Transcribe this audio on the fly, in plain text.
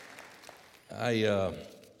I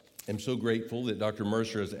am so grateful that Dr.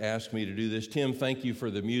 Mercer has asked me to do this. Tim, thank you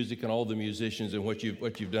for the music and all the musicians and what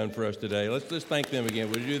you've done for us today. Let's thank them again.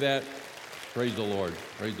 Would you do that? Praise the Lord.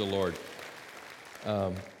 Praise the Lord.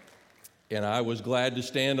 And I was glad to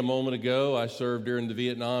stand a moment ago. I served during the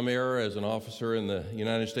Vietnam era as an officer in the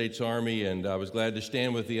United States Army, and I was glad to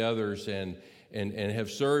stand with the others and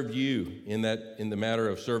have served you in the matter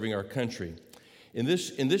of serving our country. In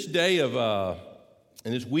this day of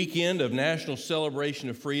in this weekend of national celebration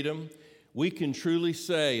of freedom, we can truly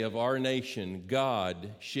say of our nation,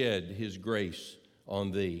 God shed His grace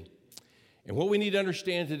on thee. And what we need to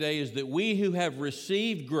understand today is that we who have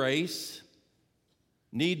received grace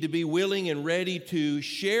need to be willing and ready to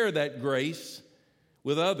share that grace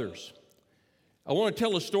with others. I want to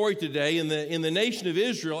tell a story today. In the nation of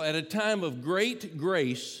Israel, at a time of great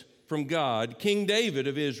grace from God, King David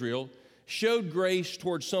of Israel showed grace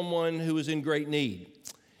towards someone who was in great need.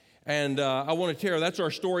 And I want to tell you, that's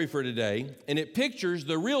our story for today. And it pictures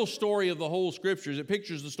the real story of the whole Scriptures. It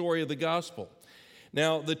pictures the story of the gospel.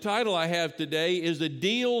 Now, the title I have today is A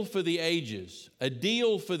Deal for the Ages. A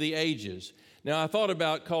Deal for the Ages. Now, I thought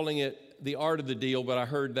about calling it The Art of the Deal, but I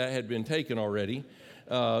heard that had been taken already.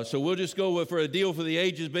 So we'll just go for A Deal for the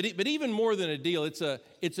Ages. But even more than a deal, it's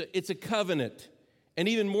a covenant. And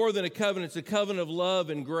even more than a covenant, it's a covenant of love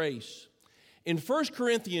and grace. In 1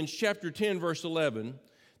 Corinthians chapter 10, verse 11,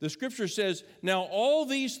 the Scripture says, "Now all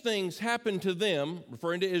these things happened to them,"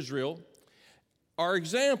 referring to Israel, "are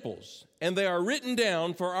examples, and they are written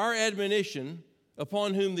down for our admonition,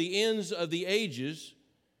 upon whom the ends of the ages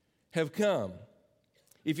have come."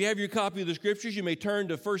 If you have your copy of the Scriptures, you may turn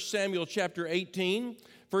to 1 Samuel chapter 18.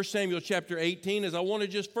 1 Samuel chapter 18, as I want to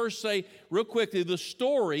just first say real quickly the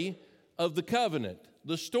story of the covenant.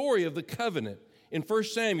 The story of the covenant. In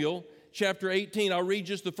 1 Samuel chapter 18, I'll read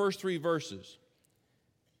just the first 3 verses.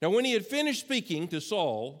 "Now when he had finished speaking to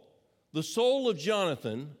Saul, the soul of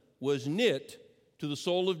Jonathan was knit to the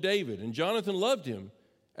soul of David, and Jonathan loved him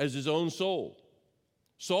as his own soul.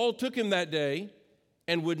 Saul took him that day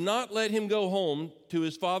and would not let him go home to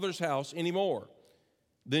his father's house anymore.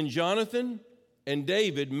 Then Jonathan and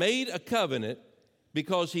David made a covenant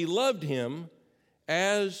because he loved him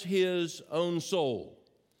as his own soul."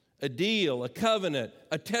 A deal, a covenant,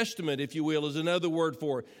 a testament, if you will, is another word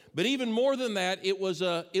for it. But even more than that, it was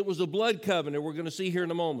a blood covenant we're going to see here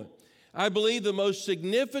in a moment. I believe the most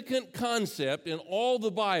significant concept in all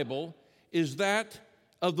the Bible is that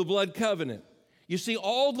of the blood covenant. You see,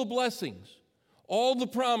 all the blessings, all the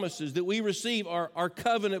promises that we receive are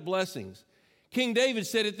covenant blessings. King David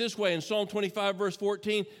said it this way in Psalm 25, verse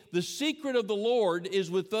 14, "The secret of the Lord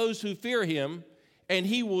is with those who fear him, and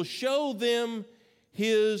he will show them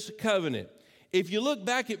his covenant." If you look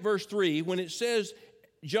back at verse 3, when it says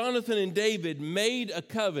Jonathan and David made a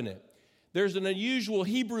covenant, there's an unusual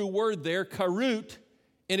Hebrew word there, karut,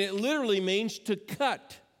 and it literally means to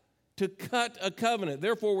cut a covenant.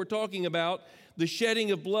 Therefore, we're talking about the shedding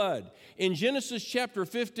of blood. In Genesis chapter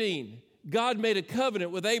 15, God made a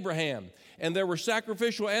covenant with Abraham, and there were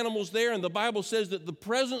sacrificial animals there, and the Bible says that the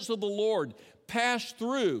presence of the Lord passed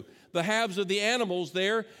through the halves of the animals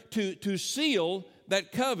there to seal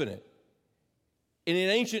that covenant. And in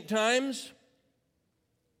ancient times,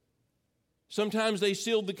 sometimes they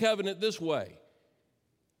sealed the covenant this way.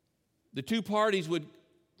 The two parties would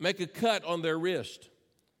make a cut on their wrist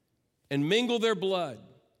and mingle their blood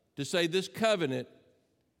to say this covenant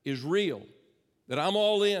is real, that I'm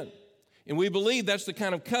all in. And we believe that's the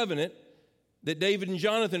kind of covenant that David and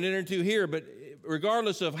Jonathan entered into here. But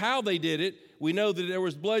regardless of how they did it, we know that there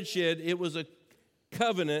was bloodshed. It was a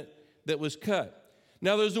covenant that was cut.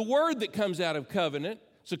 Now, there's a word that comes out of covenant.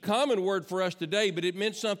 It's a common word for us today, but it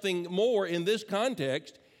meant something more in this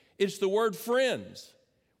context. It's the word friends.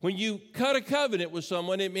 When you cut a covenant with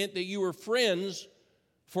someone, it meant that you were friends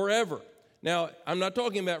forever. Now, I'm not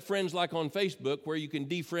talking about friends like on Facebook where you can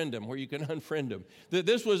defriend them, where you can unfriend them.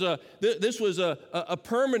 This was a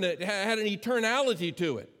permanent, had an eternality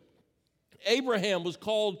to it. Abraham was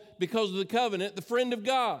called, because of the covenant, the friend of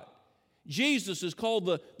God. Jesus is called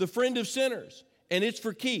the friend of sinners, and it's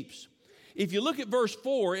for keeps. If you look at verse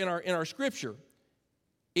 4 in our scripture,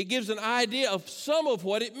 it gives an idea of some of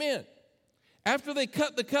what it meant. After they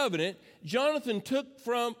cut the covenant, Jonathan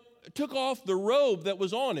took off the robe that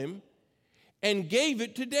was on him and gave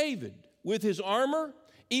it to David with his armor,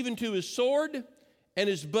 even to his sword and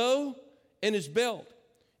his bow and his belt.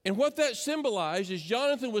 And what that symbolized is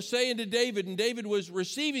Jonathan was saying to David, and David was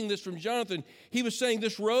receiving this from Jonathan, he was saying,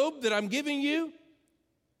 this robe that I'm giving you,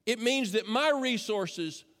 it means that my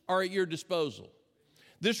resources are at your disposal.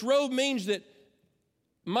 This robe means that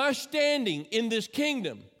my standing in this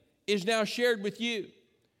kingdom is now shared with you.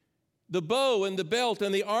 The bow and the belt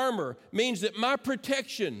and the armor means that my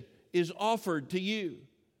protection is offered to you.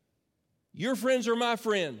 Your friends are my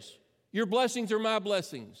friends. Your blessings are my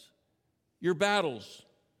blessings. Your battles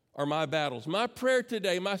are my battles. My prayer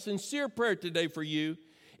today, my sincere prayer today for you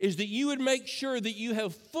is that you would make sure that you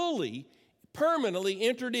have fully, permanently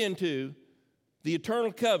entered into the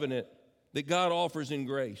eternal covenant that God offers in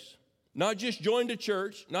grace. Not just joined a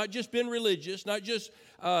church, not just been religious, not just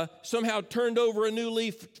somehow turned over a new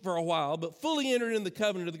leaf for a while, but fully entered in the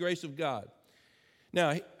covenant of the grace of God. Now,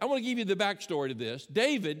 I want to give you the backstory to this.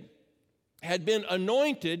 David had been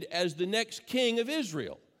anointed as the next king of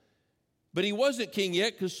Israel, but he wasn't king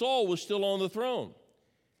yet because Saul was still on the throne.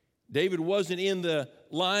 David wasn't in the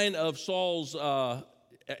line of Saul's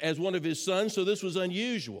as one of his sons, so this was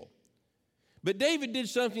unusual. But David did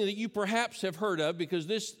something that you perhaps have heard of because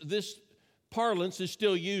this parlance is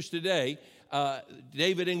still used today.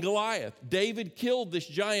 David and Goliath. David killed this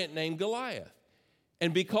giant named Goliath.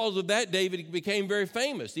 And because of that, David became very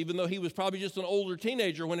famous, even though he was probably just an older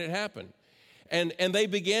teenager when it happened. And they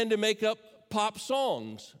began to make up pop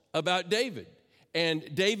songs about David.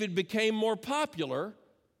 And David became more popular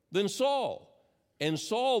than Saul. And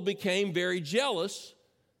Saul became very jealous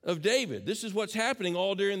of David. This is what's happening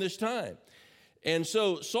all during this time. And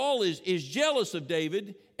so Saul is jealous of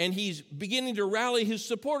David, and he's beginning to rally his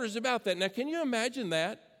supporters about that. Now, can you imagine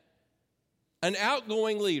that? An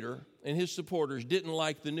outgoing leader and his supporters didn't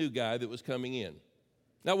like the new guy that was coming in.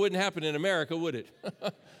 That wouldn't happen in America, would it?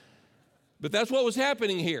 But that's what was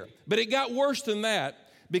happening here. But it got worse than that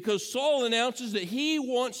because Saul announces that he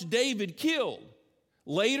wants David killed.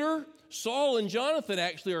 Later, Saul and Jonathan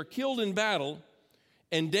actually are killed in battle,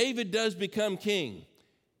 and David does become king.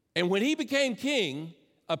 And when he became king,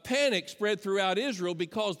 a panic spread throughout Israel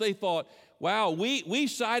because they thought, wow, we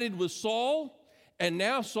sided with Saul, and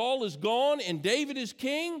now Saul is gone, and David is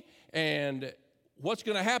king, and what's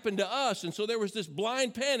going to happen to us? And so there was this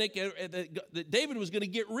blind panic that David was going to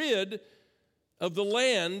get rid the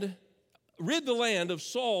land of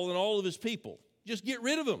Saul and all of his people. Just get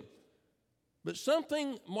rid of them. But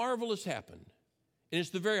something marvelous happened, and it's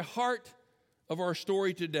the very heart of our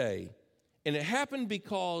story today. And it happened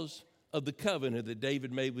because of the covenant that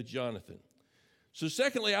David made with Jonathan. So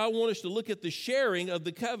secondly, I want us to look at the sharing of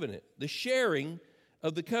the covenant. The sharing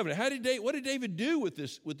of the covenant. What did David do with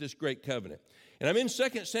this great covenant? And I'm in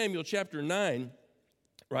 2 Samuel chapter 9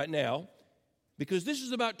 right now because this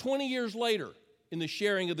is about 20 years later in the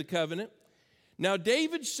sharing of the covenant. Now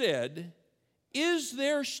David said, "Is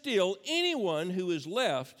there still anyone who is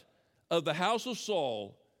left of the house of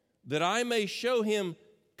Saul that I may show him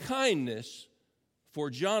kindness for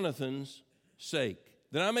Jonathan's sake?"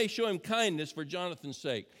 That I may show him kindness for Jonathan's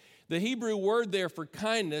sake. The Hebrew word there for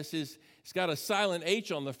kindness it's got a silent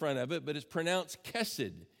H on the front of it, but it's pronounced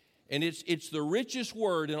kesed. And it's the richest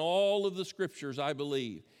word in all of the scriptures, I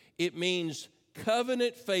believe. It means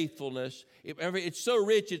covenant faithfulness. It's so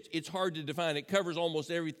rich, it's hard to define. It covers almost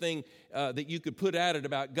everything that you could put at it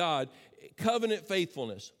about God. Covenant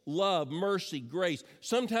faithfulness, love, mercy, grace.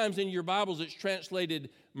 Sometimes in your Bibles it's translated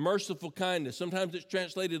merciful kindness. Sometimes it's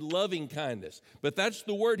translated loving kindness. But that's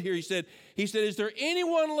the word here. He said, is there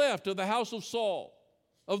anyone left of the house of Saul,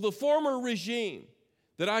 of the former regime,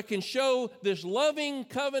 that I can show this loving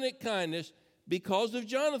covenant kindness because of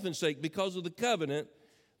Jonathan's sake, because of the covenant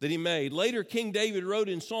that he made? Later, King David wrote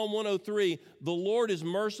in Psalm 103, "The Lord is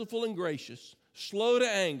merciful and gracious, slow to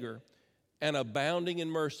anger, and abounding in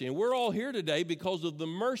mercy." And we're all here today because of the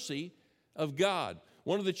mercy of God.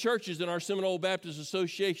 One of the churches in our Seminole Baptist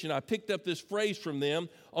Association, I picked up this phrase from them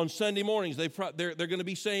on Sunday mornings. They're going to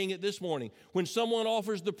be saying it this morning. When someone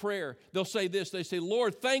offers the prayer, they'll say this. They say,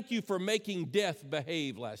 "Lord, thank you for making death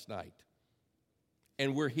behave last night.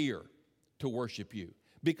 And we're here to worship you."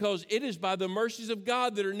 Because it is by the mercies of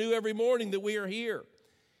God that are new every morning that we are here.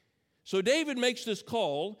 So David makes this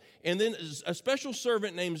call, and then a special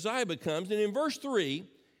servant named Ziba comes, and in verse 3,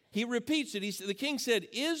 he repeats it. The king said,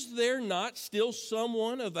 "Is there not still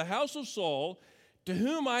someone of the house of Saul to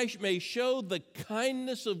whom I may show the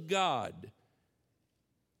kindness of God?"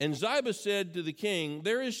 And Ziba said to the king,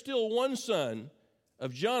 "There is still one son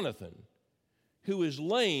of Jonathan who is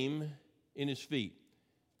lame in his feet."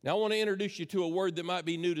 Now I want to introduce you to a word that might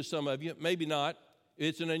be new to some of you, maybe not.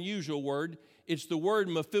 It's an unusual word. It's the word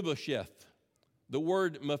Mephibosheth. The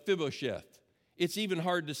word Mephibosheth. It's even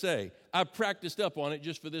hard to say. I've practiced up on it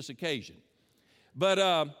just for this occasion.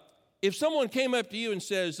 But if someone came up to you and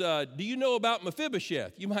says, "Do you know about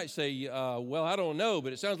Mephibosheth?" You might say, "Well, I don't know,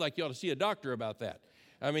 but it sounds like you ought to see a doctor about that."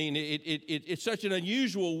 I mean, it's such an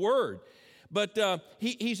unusual word. But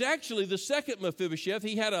he's actually the second Mephibosheth.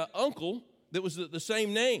 He had an uncle that was the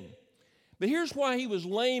same name. But here's why he was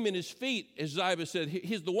lame in his feet, as Ziba said.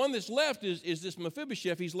 The one that's left is this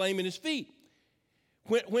Mephibosheth. He's lame in his feet.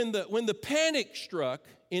 When the panic struck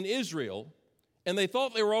in Israel, and they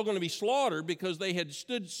thought they were all going to be slaughtered because they had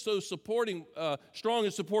stood so strong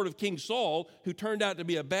in support of King Saul, who turned out to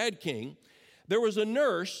be a bad king, there was a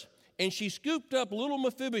nurse, and she scooped up little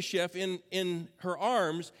Mephibosheth in her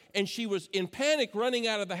arms, and she was in panic running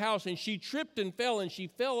out of the house, and she tripped and she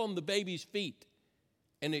fell on the baby's feet.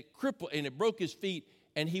 And it crippled, and it broke his feet,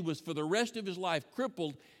 and he was for the rest of his life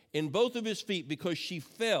crippled in both of his feet because she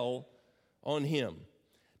fell on him.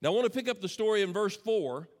 Now I want to pick up the story in verse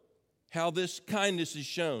 4, how this kindness is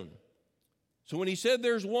shown. So when he said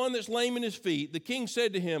there's one that's lame in his feet, the king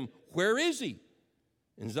said to him, "Where is he?"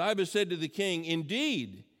 And Ziba said to the king,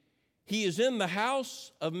 "Indeed, he is in the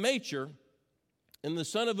house of Machir and the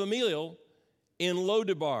son of Ammiel in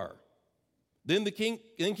Lodebar." Then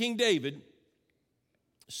King David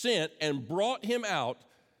sent and brought him out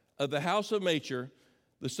of the house of Machir,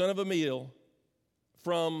 the son of Ammiel,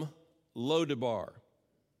 from Lodebar.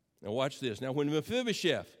 Now watch this. Now when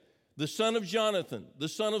Mephibosheth, the son of Jonathan, the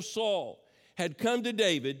son of Saul, had come to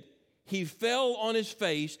David, he fell on his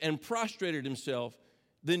face and prostrated himself.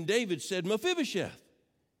 Then David said, "Mephibosheth."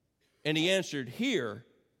 And he answered, "Here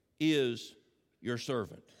is your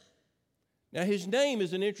servant." Now his name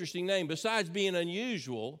is an interesting name. Besides being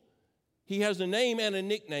unusual, he has a name and a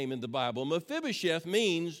nickname in the Bible. Mephibosheth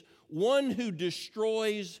means one who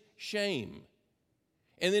destroys shame.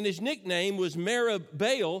 And then his nickname was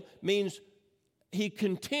Merib-Baal, means he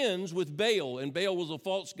contends with Baal. And Baal was a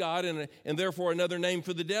false god and therefore another name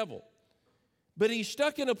for the devil. But he's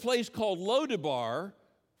stuck in a place called Lodebar,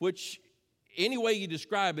 which any way you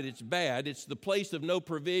describe it, it's bad. It's the place of no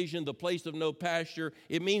provision, the place of no pasture.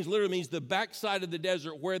 It literally means the backside of the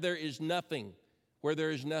desert where there is nothing, where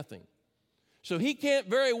there is nothing. So he can't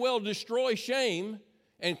very well destroy shame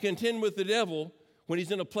and contend with the devil when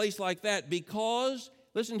he's in a place like that because,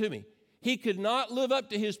 listen to me, he could not live up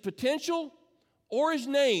to his potential or his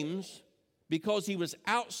names because he was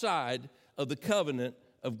outside of the covenant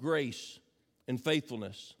of grace and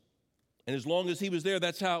faithfulness. And as long as he was there,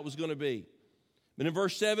 that's how it was going to be. But in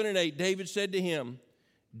verse 7 and 8, David said to him,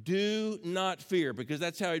 "Do not fear," because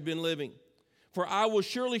that's how he'd been living. "For I will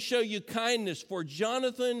surely show you kindness for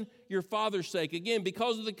Jonathan, your father's sake." Again,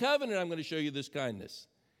 because of the covenant, I'm going to show you this kindness.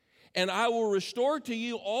 "And I will restore to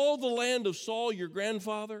you all the land of Saul, your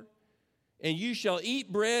grandfather, and you shall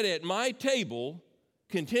eat bread at my table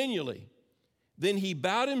continually." Then he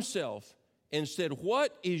bowed himself and said,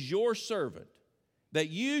 "What is your servant that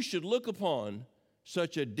you should look upon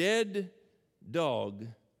such a dead dog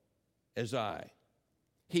as I?"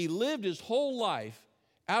 He lived his whole life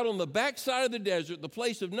out on the backside of the desert, the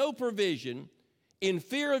place of no provision, in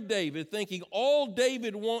fear of David, thinking all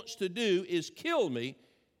David wants to do is kill me.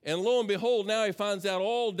 And lo and behold, now he finds out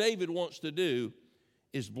all David wants to do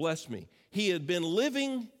is bless me. He had been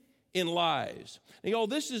living in lies. And y'all,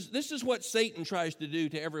 this is what Satan tries to do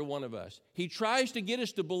to every one of us. He tries to get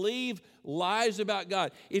us to believe lies about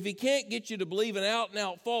God. If he can't get you to believe an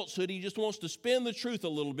out-and-out falsehood, he just wants to spin the truth a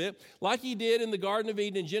little bit, like he did in the Garden of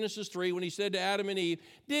Eden in Genesis 3 when he said to Adam and Eve,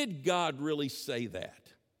 "Did God really say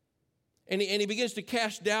that?" And he begins to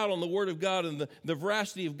cast doubt on the Word of God and the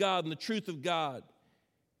veracity of God and the truth of God.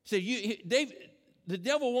 So the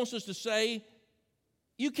devil wants us to say,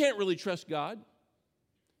 you can't really trust God.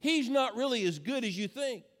 He's not really as good as you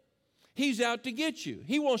think. He's out to get you.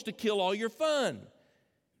 He wants to kill all your fun.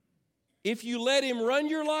 If you let him run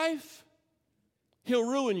your life, he'll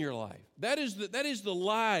ruin your life. That is the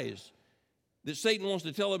lies that Satan wants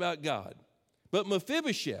to tell about God. But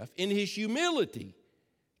Mephibosheth, in his humility,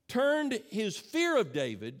 turned his fear of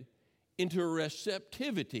David into a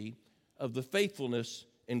receptivity of the faithfulness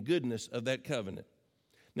and goodness of that covenant.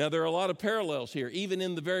 Now, there are a lot of parallels here, even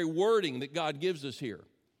in the very wording that God gives us here.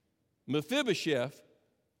 Mephibosheth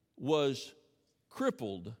was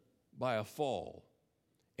crippled by a fall.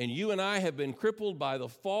 And you and I have been crippled by the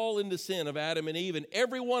fall into sin of Adam and Eve. And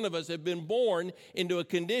every one of us have been born into a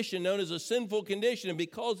condition known as a sinful condition. And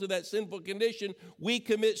because of that sinful condition, we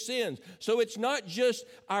commit sins. So it's not just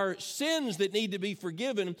our sins that need to be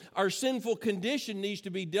forgiven. Our sinful condition needs to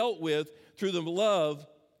be dealt with through the love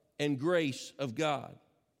and grace of God.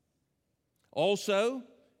 Also,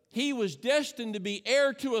 he was destined to be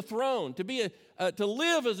heir to a throne, to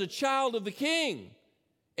live as a child of the King.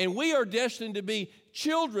 And we are destined to be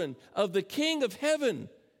children of the King of heaven.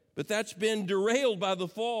 But that's been derailed by the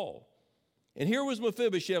fall. And here was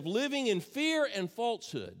Mephibosheth living in fear and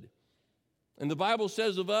falsehood. And the Bible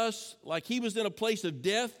says of us, like he was in a place of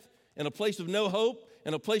death and a place of no hope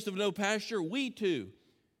and a place of no pasture, we too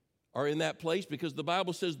are in that place, because the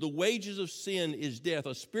Bible says the wages of sin is death,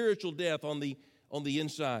 a spiritual death on the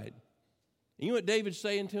inside. And you know what David's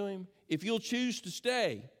saying to him? If you'll choose to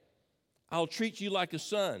stay, I'll treat you like a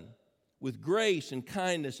son with grace and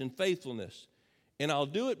kindness and faithfulness. And I'll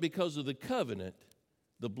do it because of the covenant,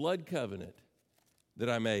 the blood covenant that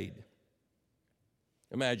I made.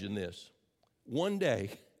 Imagine this. One day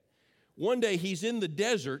he's in the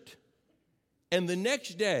desert, and the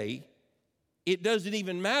next day, it doesn't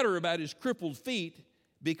even matter about his crippled feet,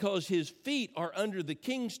 because his feet are under the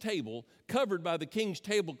king's table, covered by the king's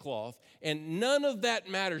tablecloth, and none of that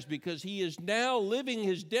matters, because he is now living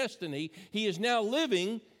his destiny. He is now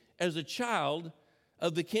living as a child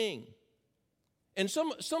of the king. And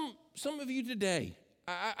some of you today,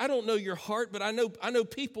 I don't know your heart, but I know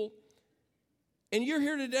people. And you're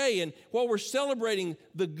here today, and while we're celebrating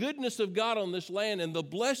the goodness of God on this land and the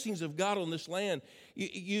blessings of God on this land,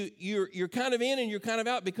 you're kind of in and you're kind of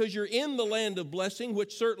out, because you're in the land of blessing,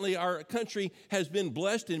 which certainly our country has been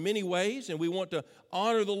blessed in many ways, and we want to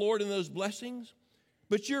honor the Lord in those blessings.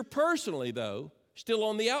 But you're personally, though, still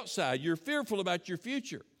on the outside. You're fearful about your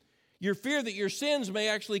future. You fear that your sins may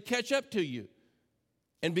actually catch up to you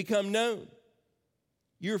and become known.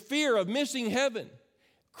 Your fear of missing heaven,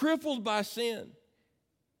 crippled by sin.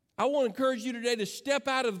 I want to encourage you today to step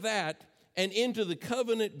out of that and into the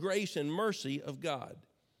covenant grace and mercy of God.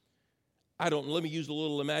 Let me use a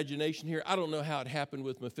little imagination here. I don't know how it happened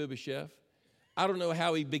with Mephibosheth. I don't know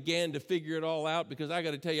how he began to figure it all out, because I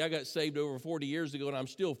got to tell you, I got saved over 40 years ago, and I'm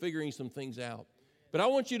still figuring some things out. But I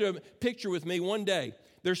want you to picture with me one day,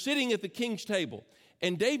 they're sitting at the king's table,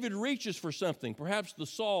 and David reaches for something, perhaps the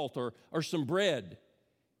salt or some bread.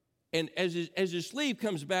 And as his sleeve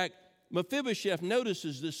comes back, Mephibosheth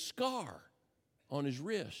notices this scar on his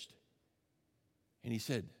wrist. And he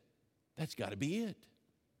said, that's got to be it.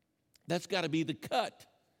 That's got to be the cut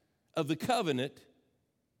of the covenant.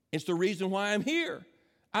 It's the reason why I'm here.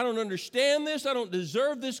 I don't understand this. I don't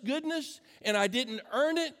deserve this goodness, and I didn't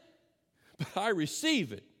earn it, but I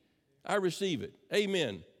receive it. I receive it.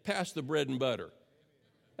 Amen. Pass the bread and butter.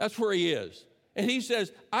 That's where he is. And he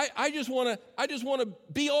says, I just want to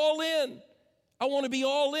be all in. I want to be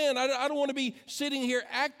all in. I don't want to be sitting here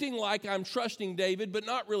acting like I'm trusting David, but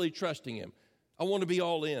not really trusting him. I want to be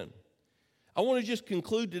all in. I want to just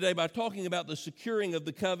conclude today by talking about the securing of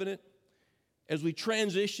the covenant as we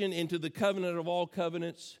transition into the covenant of all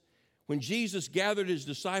covenants. When Jesus gathered his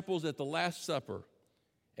disciples at the Last Supper,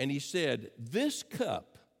 and he said, this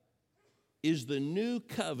cup is the new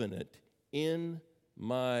covenant in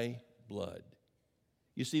my blood.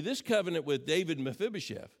 You see, this covenant with David and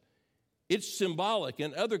Mephibosheth, it's symbolic,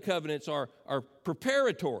 and other covenants are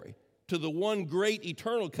preparatory to the one great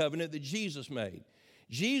eternal covenant that Jesus made.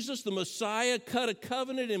 Jesus, the Messiah, cut a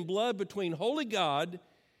covenant in blood between holy God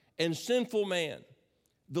and sinful man.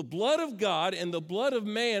 The blood of God and the blood of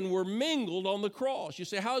man were mingled on the cross. You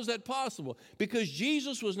say, how is that possible? Because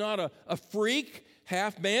Jesus was not a freak,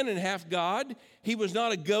 half man and half God. He was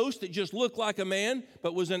not a ghost that just looked like a man,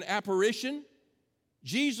 but was an apparition.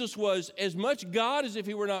 Jesus was as much God as if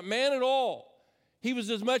he were not man at all. He was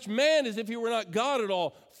as much man as if he were not God at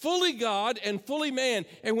all. Fully God and fully man.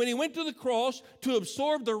 And when he went to the cross to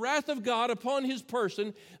absorb the wrath of God upon his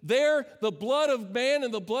person, there the blood of man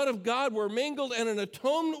and the blood of God were mingled, and an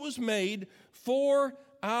atonement was made for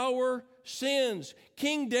our sins.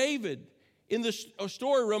 King David in the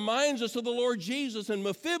story reminds us of the Lord Jesus, and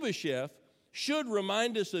Mephibosheth should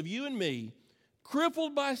remind us of you and me,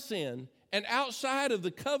 crippled by sin and outside of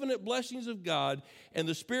the covenant blessings of God and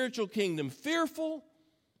the spiritual kingdom, fearful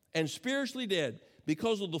and spiritually dead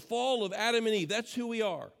because of the fall of Adam and Eve. That's who we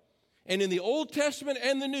are. And in the Old Testament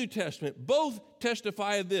and the New Testament, both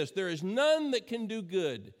testify of this. There is none that can do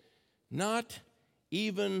good, not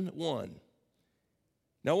even one.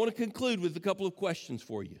 Now I want to conclude with a couple of questions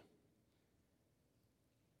for you.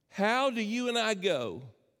 How do you and I go?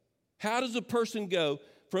 How does a person go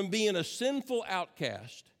from being a sinful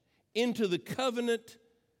outcast into the covenant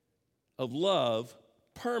of love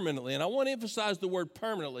permanently? And I want to emphasize the word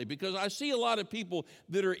permanently, because I see a lot of people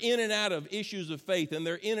that are in and out of issues of faith, and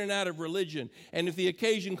they're in and out of religion. And if the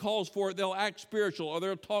occasion calls for it, they'll act spiritual or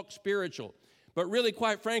they'll talk spiritual. But really,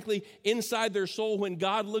 quite frankly, inside their soul, when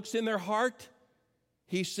God looks in their heart,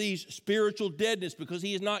 he sees spiritual deadness, because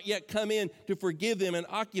he has not yet come in to forgive them and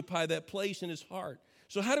occupy that place in his heart.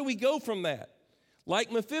 So how do we go from that? Like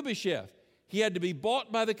Mephibosheth, he had to be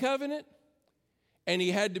bought by the covenant, and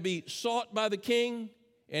he had to be sought by the king,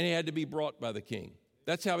 and he had to be brought by the king.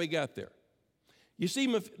 That's how he got there. You see,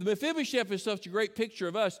 Mephibosheth is such a great picture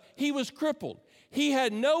of us. He was crippled. He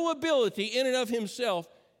had no ability in and of himself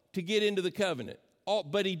to get into the covenant,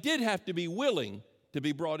 but he did have to be willing to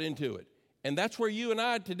be brought into it. And that's where you and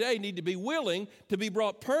I today need to be willing to be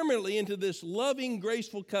brought permanently into this loving,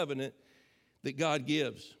 graceful covenant that God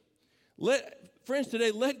gives. Friends,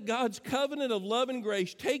 today, let God's covenant of love and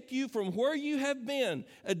grace take you from where you have been,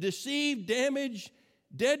 a deceived, damaged,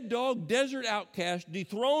 dead dog, desert outcast,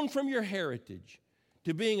 dethroned from your heritage,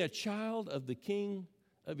 to being a child of the King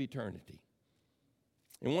of eternity.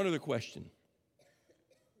 And one other question.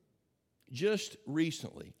 Just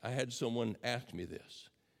recently, I had someone ask me this.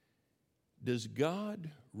 Does God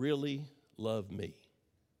really love me?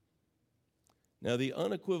 Now, the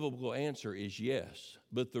unequivocal answer is yes,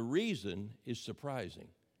 but the reason is surprising.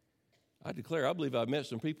 I declare, I believe I've met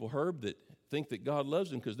some people, Herb, that think that God loves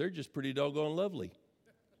them because they're just pretty doggone lovely.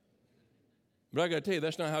 But I got to tell you,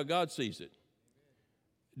 that's not how God sees it.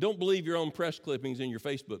 Don't believe your own press clippings in your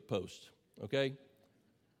Facebook posts, okay?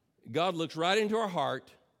 God looks right into our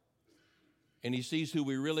heart, and he sees who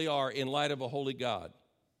we really are in light of a holy God.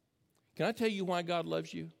 Can I tell you why God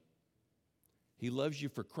loves you? He loves you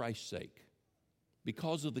for Christ's sake,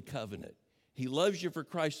 because of the covenant. He loves you for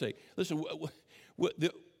Christ's sake. Listen,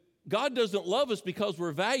 God doesn't love us because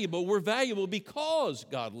we're valuable. We're valuable because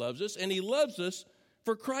God loves us, and he loves us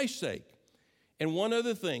for Christ's sake. And one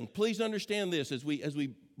other thing, please understand this as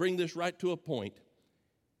we bring this right to a point.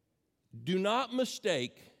 Do not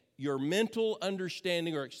mistake your mental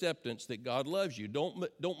understanding or acceptance that God loves you.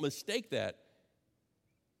 Don't mistake that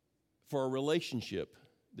for a relationship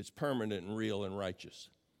that's permanent and real and righteous.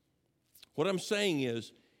 What I'm saying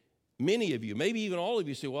is, many of you, maybe even all of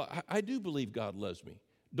you say, well, I do believe God loves me.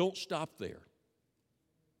 Don't stop there.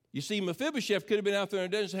 You see, Mephibosheth could have been out there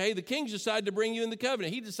and say, hey, the king's decided to bring you in the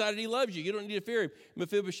covenant. He decided he loves you. You don't need to fear him.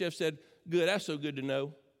 Mephibosheth said, good, that's so good to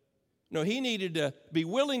know. No, he needed to be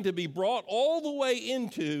willing to be brought all the way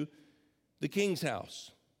into the king's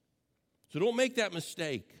house. So don't make that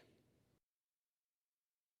mistake.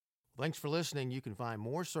 Thanks for listening. You can find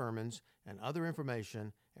more sermons and other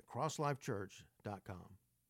information at crosslifechurch.com.